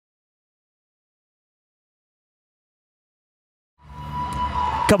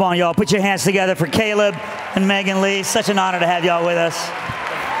Come on, y'all. Put your hands together for Kaleb and Meagan Lee. Such an honor to have y'all with us.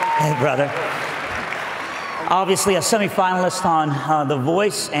 Hey, brother. Obviously, a semifinalist on The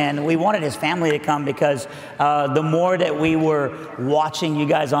Voice, and we wanted his family to come because the more that we were watching you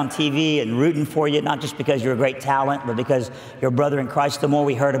guys on TV and rooting for you, not just because you're a great talent, but because you're a brother in Christ, the more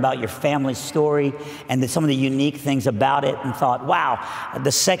we heard about your family story and some of the unique things about it, and thought, wow,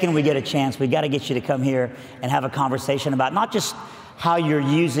 the second we get a chance, we got to get you to come here and have a conversation about not just how you're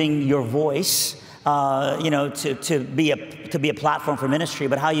using your voice, to be a platform for ministry,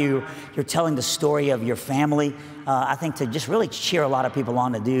 but how you're telling the story of your family. I think to just really cheer a lot of people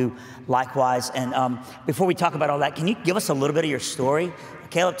on to do likewise. And before we talk about all that, can you give us a little bit of your story?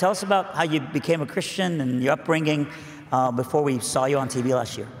 Kaleb, tell us about how you became a Christian and your upbringing before we saw you on TV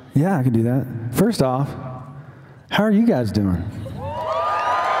last year. Yeah, I can do that. First off, how are you guys doing?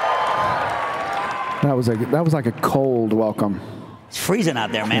 That was like a cold welcome. It's freezing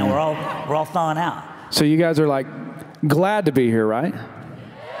out there, man. We're all thawing out. So you guys are like glad to be here, right?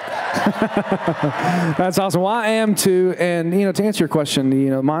 That's awesome. Well, I am too. And to answer your question,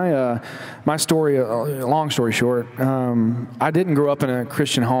 my story, long story short, I didn't grow up in a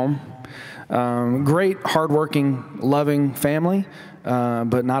Christian home. Great, hardworking, loving family,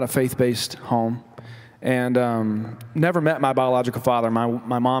 but not a faith-based home. And never met my biological father.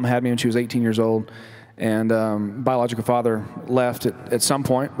 My mom had me when she was 18 years old. And biological father left at some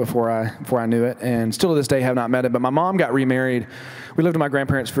point before I knew it, and still to this day have not met him. But my mom got remarried. We lived with my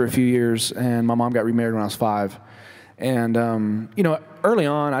grandparents for a few years, and my mom got remarried when I was 5. And early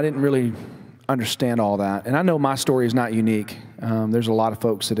on, I didn't really understand all that. And I know my story is not unique. There's a lot of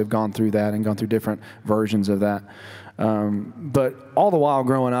folks that have gone through that and gone through different versions of that. But all the while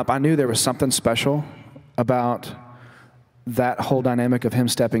growing up, I knew there was something special about that whole dynamic of him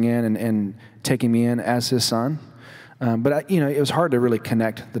stepping in and taking me in as his son. But it was hard to really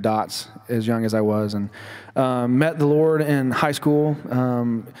connect the dots as young as I was. And met the Lord in high school.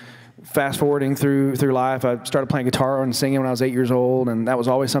 Fast forwarding through life, I started playing guitar and singing when I was 8 years old, and that was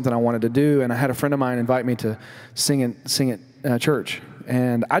always something I wanted to do. And I had a friend of mine invite me to sing at church.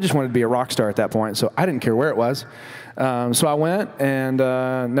 And I just wanted to be a rock star at that point, so I didn't care where it was. So I went and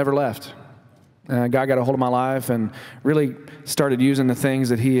never left. God got a hold of my life and really started using the things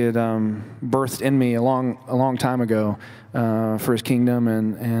that He had birthed in me a long time ago for His kingdom,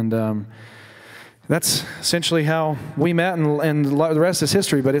 and that's essentially how we met. And the rest is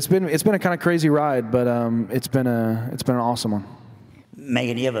history. But it's been a kind of crazy ride, but it's been an awesome one.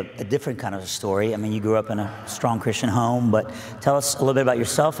 Meagan, you have a different kind of story. I mean, you grew up in a strong Christian home, but tell us a little bit about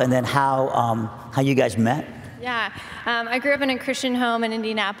yourself and then how you guys met. Yeah, I grew up in a Christian home in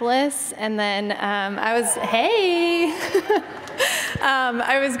Indianapolis, and then I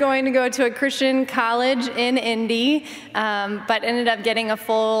was going to go to a Christian college in Indy, but ended up getting a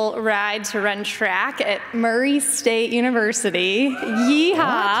full ride to run track at Murray State University.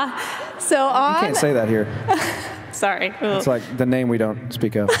 Yeehaw! What? So on. You can't say that here. Sorry. It's like the name we don't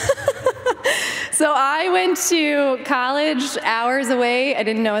speak of. So I went to college hours away. I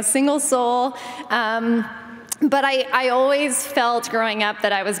didn't know a single soul. But I always felt growing up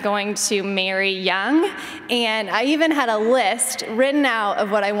that I was going to marry young, and I even had a list written out of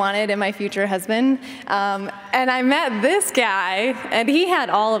what I wanted in my future husband. And I met this guy, and he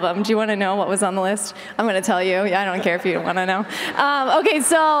had all of them. Do you want to know what was on the list? I'm going to tell you. I don't care if you don't want to know. Okay,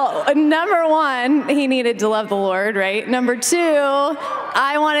 so number 1, he needed to love the Lord, right? Number 2,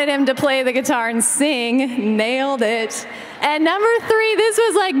 I wanted him to play the guitar and sing. Nailed it. And number 3, this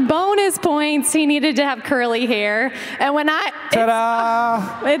was like bonus points. He needed to have curly hair. And when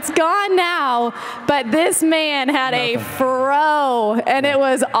ta-da! It's gone now, but this man had a fro, and it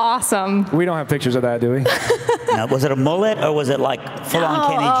was awesome. We don't have pictures of that, do we? Now, was it a mullet or was it like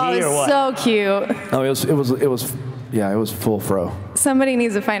full-on Kenny G or what? So cute. Oh, it was full fro. Somebody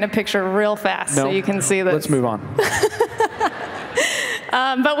needs to find a picture real fast so you can see this. Let's move on.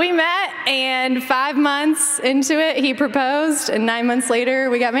 But we met, and 5 months into it, he proposed, and 9 months later,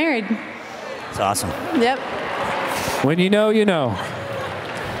 we got married. It's awesome. Yep. When you know, you know.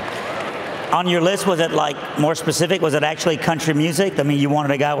 On your list, was it like more specific? Was it actually country music? I mean, you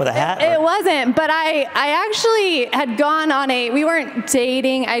wanted a guy with a hat? It wasn't, but I actually had gone on we weren't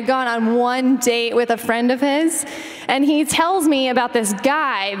dating, I'd gone on one date with a friend of his, and he tells me about this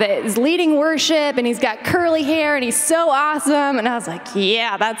guy that is leading worship, and he's got curly hair, and he's so awesome, and I was like,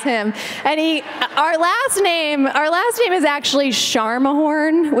 yeah, that's him. And our last name is actually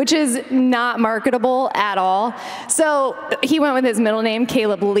Sharmahorn, which is not marketable at all. So he went with his middle name,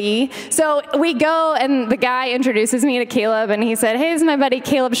 Kaleb Lee. So we go, and the guy introduces me to Kaleb, and he said, hey, this is my buddy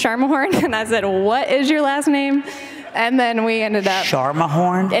Kaleb Sharmahorn. And I said, what is your last name? And then we ended up.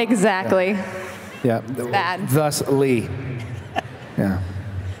 Sharmahorn? Exactly. Yeah. Bad. Thus Lee. Yeah.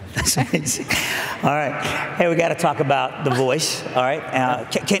 That's amazing. All right. Hey, we got to talk about The Voice. All right.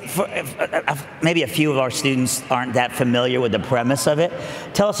 Maybe a few of our students aren't that familiar with the premise of it.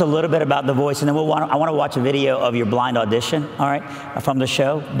 Tell us a little bit about The Voice, and then I want to watch a video of your blind audition, all right, from the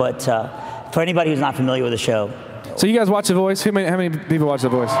show. But for anybody who's not familiar with the show. So you guys watch The Voice? How many people watch The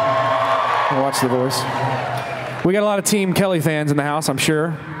Voice? Watch The Voice. We got a lot of Team Kelly fans in the house, I'm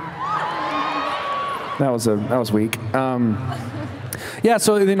sure. That was weak. Yeah,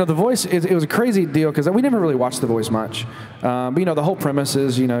 so The Voice, it was a crazy deal because we never really watched The Voice much. But the whole premise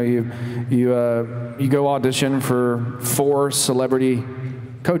is, you go audition for 4 celebrity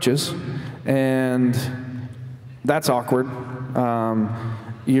coaches, and that's awkward.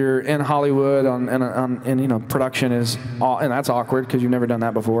 You're in Hollywood, and production is, and that's awkward because you've never done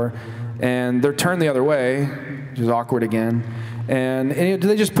that before. And they're turned the other way, which is awkward again. And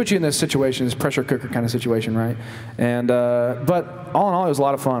they just put you in this situation, this pressure cooker kind of situation, right? And but all in all, it was a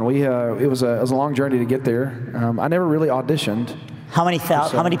lot of fun. It was a long journey to get there. I never really auditioned. How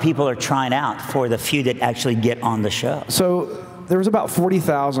many people are trying out for the few that actually get on the show? So there was about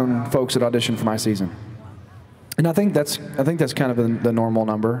 40,000 folks that auditioned for my season, and I think that's kind of the normal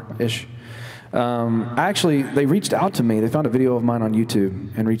number-ish. Actually, they reached out to me. They found a video of mine on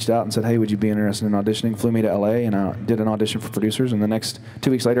YouTube and reached out and said, hey, would you be interested in auditioning? Flew me to LA, and I did an audition for producers. And the next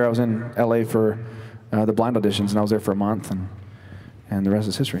 2 weeks later, I was in LA for the blind auditions, and I was there for a month, and the rest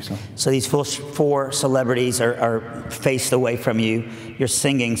is history. So these 4 celebrities are faced away from you. You're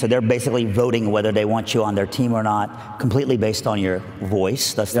singing, so they're basically voting whether they want you on their team or not, completely based on your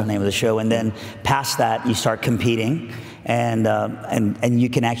voice. That's the name of the show. And then past that, you start competing, and you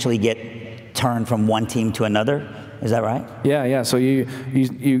can actually get turn from one team to another. Is that right? Yeah. So you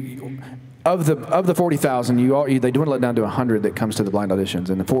of the 40,000, they dwindle it down to 100 that comes to the blind auditions,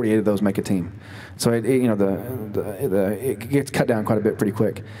 and the 48 of those make a team. So it gets cut down quite a bit pretty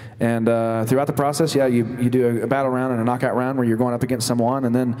quick. And throughout the process, you do a battle round and a knockout round where you're going up against someone,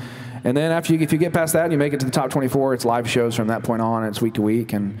 and then after if you get past that and you make it to the top 24, it's live shows from that point on. And it's week to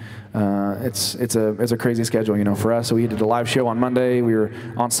week, and it's a crazy schedule, for us. So we did a live show on Monday. We were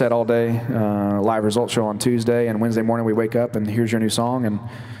on set all day. Live results show on Tuesday, and Wednesday morning we wake up and here's your new song, and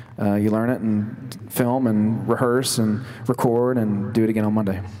you learn it and film and rehearse and record and do it again on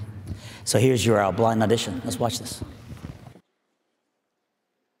Monday. So here's your blind audition. Let's watch this.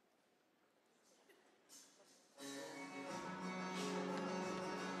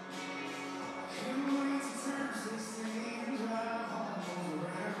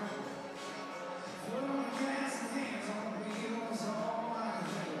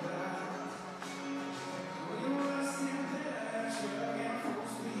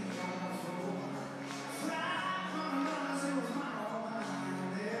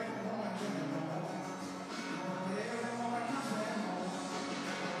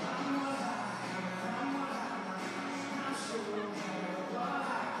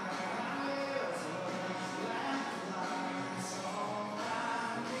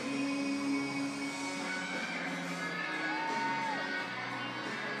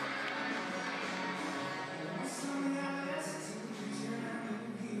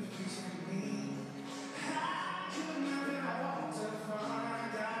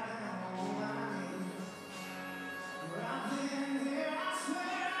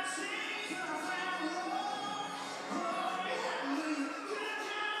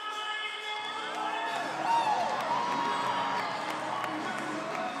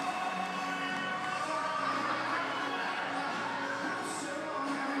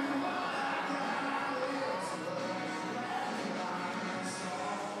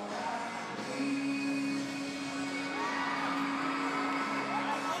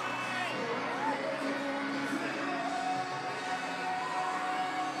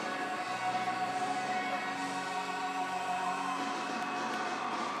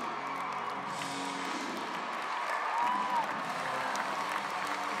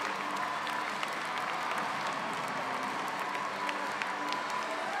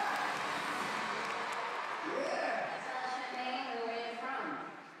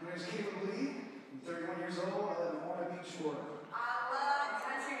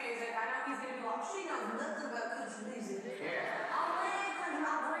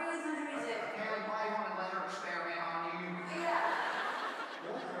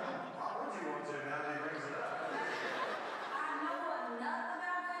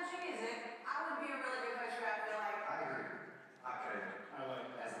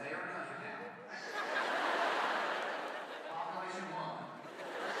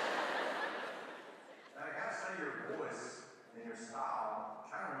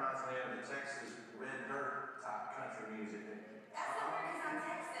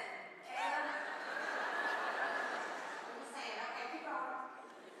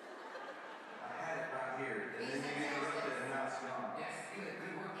 record. And then you interrupted and now it's gone. Yes,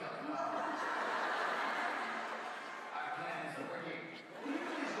 good work, Kelly. Our plan is working. Will you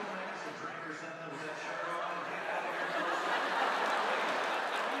please go make us a drink or something with that shirt on and get out of here?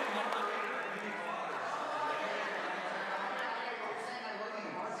 You're saying I look like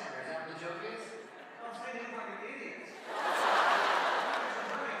a bartender. Is that what the joke is? I'm saying you look like an idiot.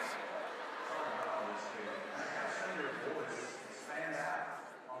 Stand out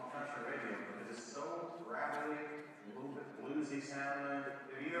on country radio because it's so gravelly, a little bit bluesy sounding.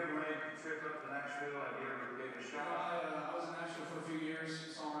 Have you ever made a trip up to Nashville? Have you ever gave it a shot? I was in Nashville for a few years,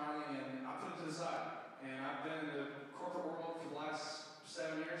 songwriting, and I put it to the side. And I've been in the corporate world for the last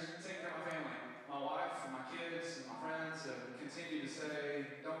 7 years, taking care of my family. My wife, and my kids, and my friends have continued to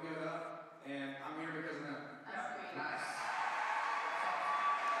say, don't give it up, and I'm here because of them. That's great. Nice.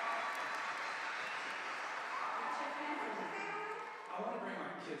 I want to bring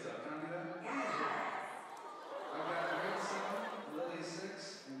my kids up. Can I do that? I've got a real son, Lily's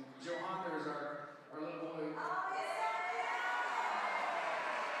 6, and Joe Hunter is our little boy.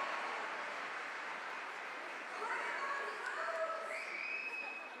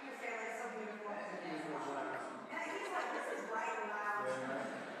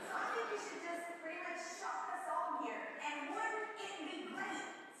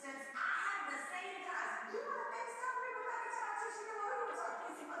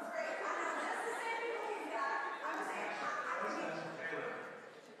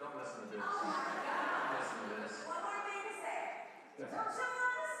 Don't listen to this. Don't listen to this. One more thing to say. Don't you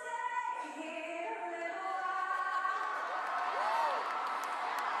want to stay here a little while?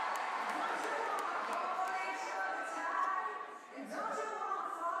 Don't you want to hold each other tight? And don't you want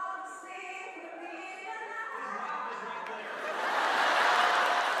to fall asleep with me tonight? It was good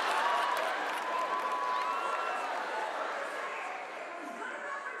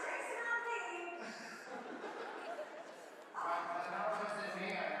enough for Jason and me. Now we're supposed to me.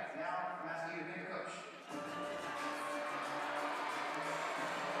 Now I'm asking you to be a coach.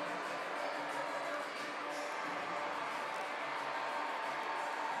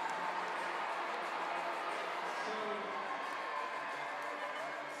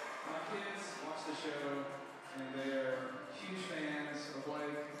 My kids watch the show, and they're huge fans of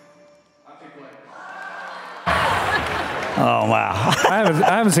Blake. I pick Blake. Oh, wow. I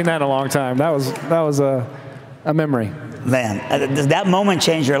haven't seen that in a long time. That was a memory. Man, does that moment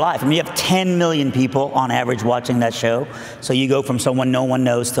change your life? I mean, you have 10 million people on average watching that show. So you go from someone no one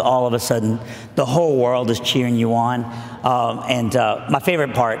knows to all of a sudden the whole world is cheering you on. My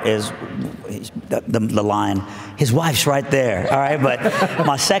favorite part is the line, his wife's right there, all right? But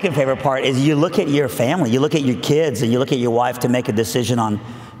my second favorite part is you look at your family, you look at your kids, and you look at your wife to make a decision on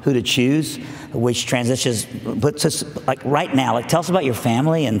who to choose, which transitions, puts us, like right now, like tell us about your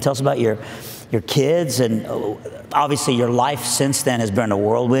family and tell us about your kids, and obviously your life since then has been a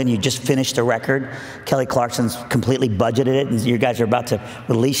whirlwind. You just finished a record. Kelly Clarkson's completely budgeted it, and you guys are about to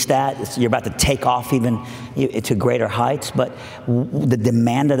release that. You're about to take off even to greater heights, but the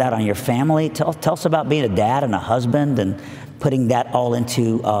demand of that on your family, tell us about being a dad and a husband and putting that all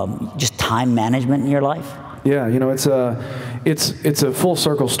into just time management in your life. Yeah, you know, it's a full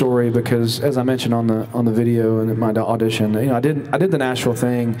circle story because, as I mentioned on the video and my audition, you know, I did the Nashville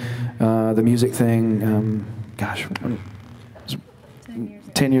thing, the music thing. Gosh,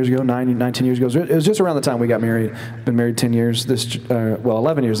 10 years ago, 19 years ago. It was just around the time we got married. Been married 10 years.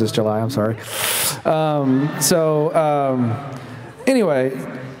 11 years this July. I'm sorry. Anyway,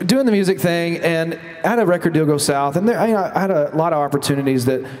 doing the music thing, and I had a record deal go south, and I had a lot of opportunities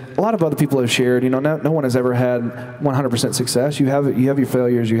that a lot of other people have shared. You know, no one has ever had 100% success. You have your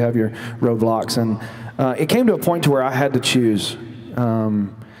failures, you have your roadblocks, and it came to a point to where I had to choose.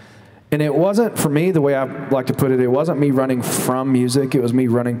 And it wasn't, for me, the way I like to put it, it wasn't me running from music, it was me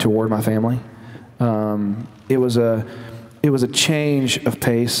running toward my family. It was a change of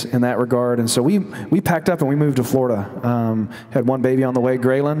pace in that regard, and so we packed up and we moved to Florida. Had one baby on the way,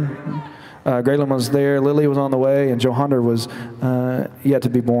 Graylin. Graylin was there, Lily was on the way, and Joe Hunter was yet to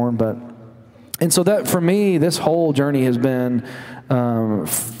be born. And so that, for me, this whole journey has been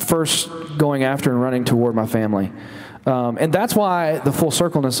first going after and running toward my family. And that's why the full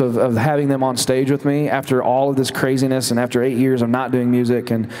circleness of having them on stage with me after all of this craziness and after 8 years of not doing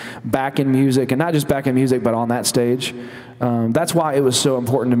music and back in music, and not just back in music, but on that stage, that's why it was so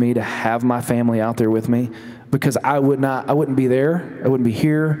important to me to have my family out there with me, because I wouldn't be there, I wouldn't be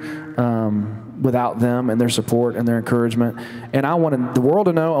here without them and their support and their encouragement. And I wanted the world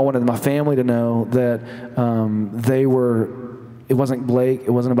to know, I wanted my family to know that it wasn't Blake, it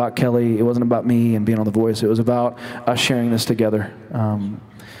wasn't about Kelly, it wasn't about me and being on The Voice, it was about us sharing this together. And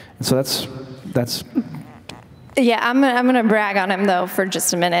so that's Yeah, I'm gonna brag on him though for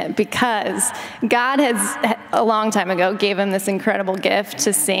just a minute, because God has a long time ago gave him this incredible gift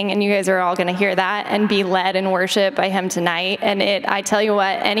to sing, and you guys are all gonna hear that and be led in worship by him tonight. And I tell you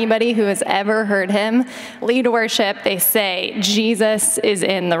what, anybody who has ever heard him lead worship, they say Jesus is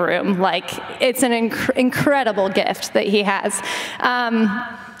in the room. Like, it's an incredible gift that he has.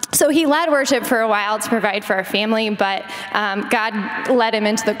 So he led worship for a while to provide for our family, but God led him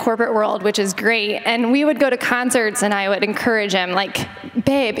into the corporate world, which is great. And we would go to concerts, and I would encourage him, like,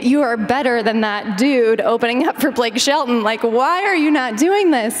 babe, you are better than that dude opening up for Blake Shelton. Like, why are you not doing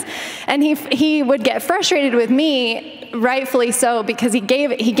this? And he would get frustrated with me, rightfully so, because he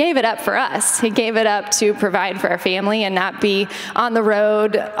gave it up for us. He gave it up to provide for our family and not be on the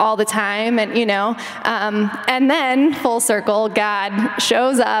road all the time, and and then full circle, God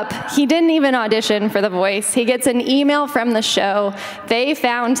shows up. He didn't even audition for The Voice. He gets an email from the show. They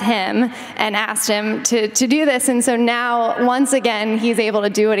found him and asked him to do this, and so now once again he's able to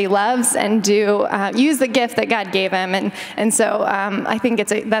do what he loves and use the gift that God gave him, and so I think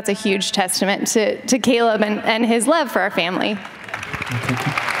that's a huge testament to Kaleb and his love for our family.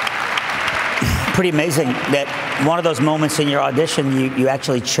 Pretty amazing that one of those moments in your audition, you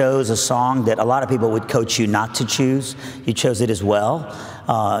actually chose a song that a lot of people would coach you not to choose. You chose it as well.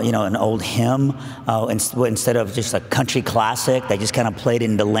 An old hymn, instead of just a country classic. They just kind of played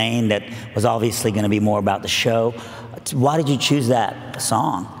in the lane that was obviously going to be more about the show. Why did you choose that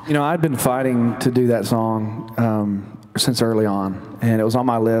song? I'd been fighting to do that song since early on, and it was on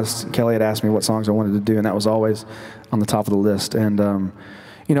my list. Kelly had asked me what songs I wanted to do, and that was always on the top of the list. And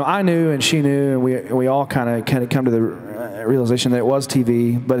I knew, and she knew, and we all kind of come to the realization that it was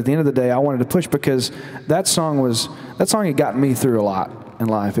TV. But at the end of the day, I wanted to push, because that song had gotten me through a lot in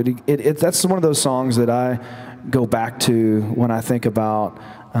life. That's one of those songs that I go back to when I think about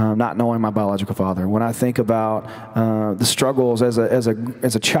not knowing my biological father. When I think about the struggles as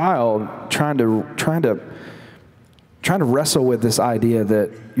a child, trying to wrestle with this idea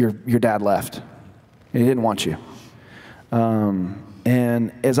that your dad left and he didn't want you.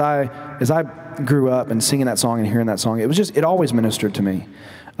 And as I grew up and singing that song and hearing that song, it always ministered to me.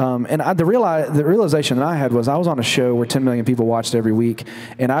 And the realization that I had was I was on a show where 10 million people watched every week,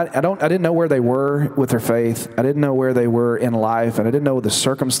 and I didn't know where they were with their faith. I didn't know where they were in life, and I didn't know the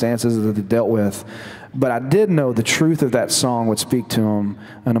circumstances that they dealt with. But I did know the truth of that song would speak to them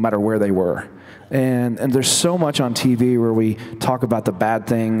no matter where they were. And there's so much on TV where we talk about the bad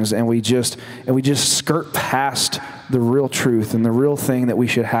things, and we just skirt past the real truth and the real thing that we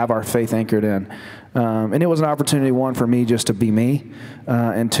should have our faith anchored in. And it was an opportunity, one, for me just to be me,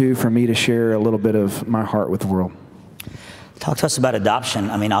 and two, for me to share a little bit of my heart with the world. Talk to us about adoption.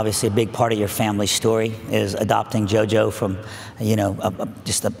 I mean, obviously a big part of your family story is adopting JoJo from,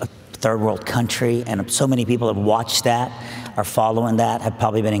 just a third world country, and so many people have watched that, are following that, have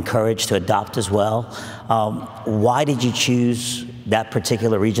probably been encouraged to adopt as well. Why did you choose that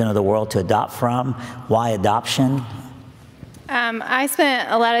particular region of the world to adopt from? Why adoption? I spent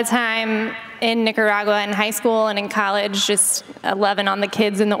a lot of time in Nicaragua in high school and in college, just loving on the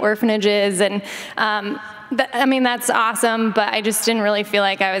kids in the orphanages, and that's awesome, but I just didn't really feel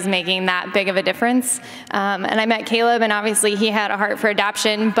like I was making that big of a difference. And I met Kaleb, and obviously he had a heart for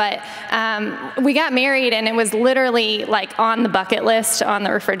adoption, but we got married, and it was literally like on the bucket list on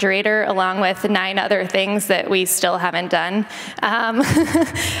the refrigerator, along with 9 other things that we still haven't done.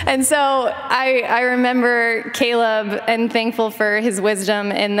 And so I remember Kaleb, and thankful for his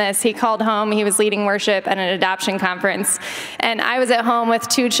wisdom in this. He called home. He was leading worship at an adoption conference, and I was at home with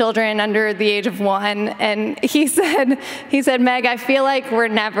 2 children under the age of 1, and he said, Meg, I feel like we're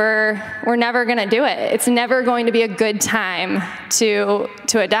never going to do it. It's never going to be a good time to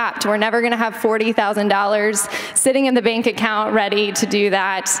adopt. We're never going to have $40,000 sitting in the bank account ready to do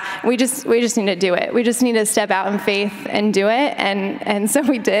that. We just need to do it. We just need to step out in faith and do it. And so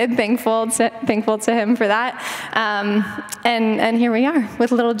we did. Thankful to him for that. And here we are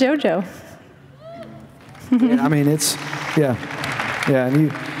with little JoJo. Yeah, I mean,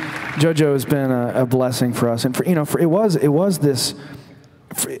 and JoJo has been a blessing for us, and for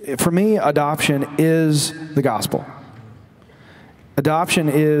me, adoption is the gospel. Adoption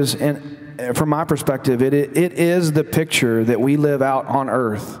is, and from my perspective, it is the picture that we live out on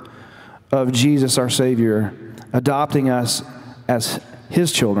earth of Jesus, our Savior, adopting us as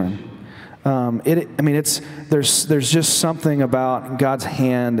His children. There's just something about God's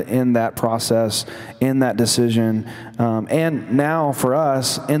hand in that process, in that decision, and now for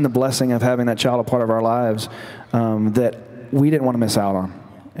us, in the blessing of having that child a part of our lives, that we didn't want to miss out on.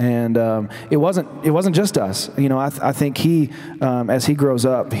 And it wasn't just us. You know, I think he, as he grows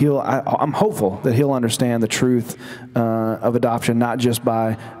up, I'm hopeful that he'll understand the truth of adoption, not just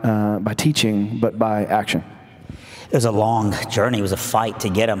by teaching, but by action. It was a long journey. It was a fight to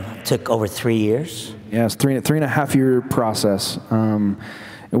get him. It took over 3 years. Yeah, it's 3.5 year process.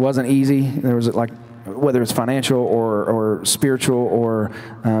 It wasn't easy. There was whether it's financial or spiritual or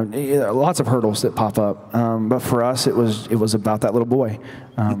lots of hurdles that pop up. But for us, it was about that little boy.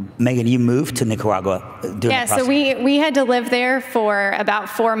 Meagan, you moved to Nicaragua during the process. So we had to live there for about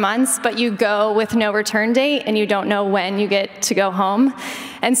 4 months, but you go with no return date and you don't know when you get to go home.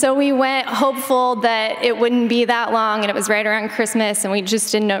 And so we went hopeful that it wouldn't be that long, and it was right around Christmas, and we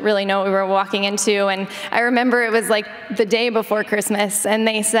just didn't really know what we were walking into. And I remember it was like the day before Christmas, and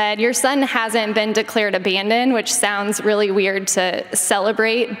they said, your son hasn't been declared abandoned, which sounds really weird to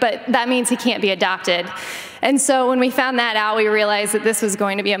celebrate, but that means he can't be adopted. And so when we found that out, we realized that this was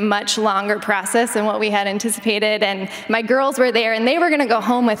going to be a much longer process than what we had anticipated. And my girls were there, and they were going to go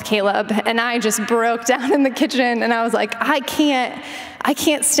home with Kaleb, and I just broke down in the kitchen, and I was like, I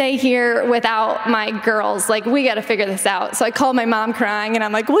can't stay here without my girls. Like, we got to figure this out. So I called my mom crying, and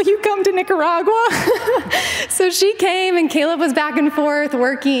I'm like, will you come to Nicaragua? So she came, and Kaleb was back and forth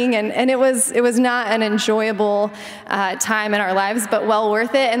working, and it was not an enjoyable time in our lives, but well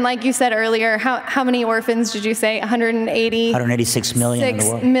worth it. And like you said earlier, how many orphans did you say? 180? 186 million in the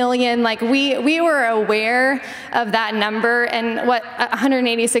world. 6 million. Like, we were aware of that number, and what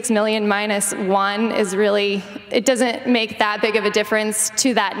 186 million minus 1 is really, it doesn't make that big of a difference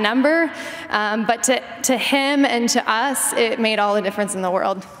to that number, but to him and to us, it made all the difference in the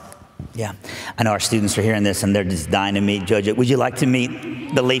world. Yeah, I know our students are hearing this and they're just dying to meet JoJo. Would you like to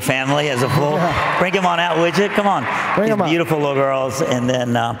meet the Lee family as a full? Bring them on out, would you? Come on. These beautiful little girls, and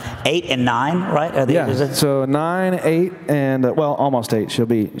then 8 and 9, right? Are Yeah. So 9, 8, and well, almost 8.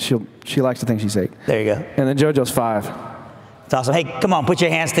 She likes to think she's 8. There you go. And then JoJo's 5. It's awesome. Hey, come on, put your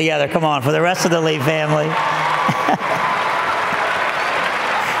hands together. Come on, for the rest of the Lee family.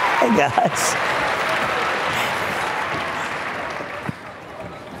 Hey guys.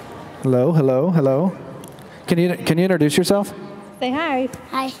 Hello, hello, hello. Can you introduce yourself? Say hi.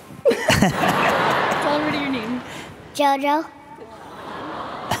 Hi, Tell everybody your name. Jojo.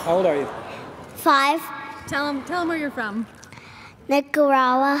 How old are you? 5, Tell them where you're from.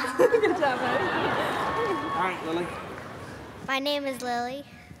 Nicaragua. Good job, buddy. All right, Lily. My name is Lily.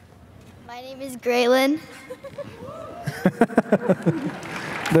 My name is Graylin.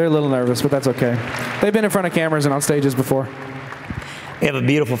 They're a little nervous, but that's okay. They've been in front of cameras and on stages before. We have a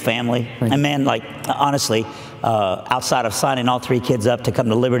beautiful family. And man, like, honestly, outside of signing all 3 kids up to come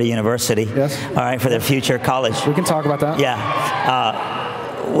to Liberty University, yes, all right, for their future college. We can talk about that.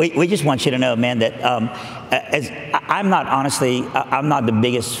 Yeah. We just want you to know, man, that I'm not the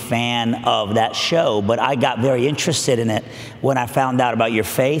biggest fan of that show, but I got very interested in it when I found out about your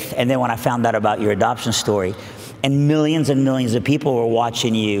faith, and then when I found out about your adoption story. And millions of people were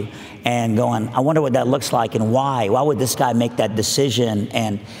watching you and going, I wonder what that looks like and why. Why would this guy make that decision?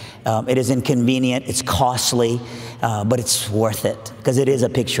 And it is inconvenient, it's costly, but it's worth it because it is a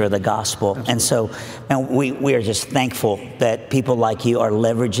picture of the gospel. Absolutely. And so man, we are just thankful that people like you are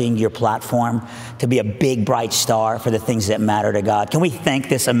leveraging your platform to be a big, bright star for the things that matter to God. Can we thank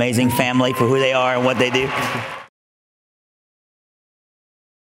this amazing family for who they are and what they do?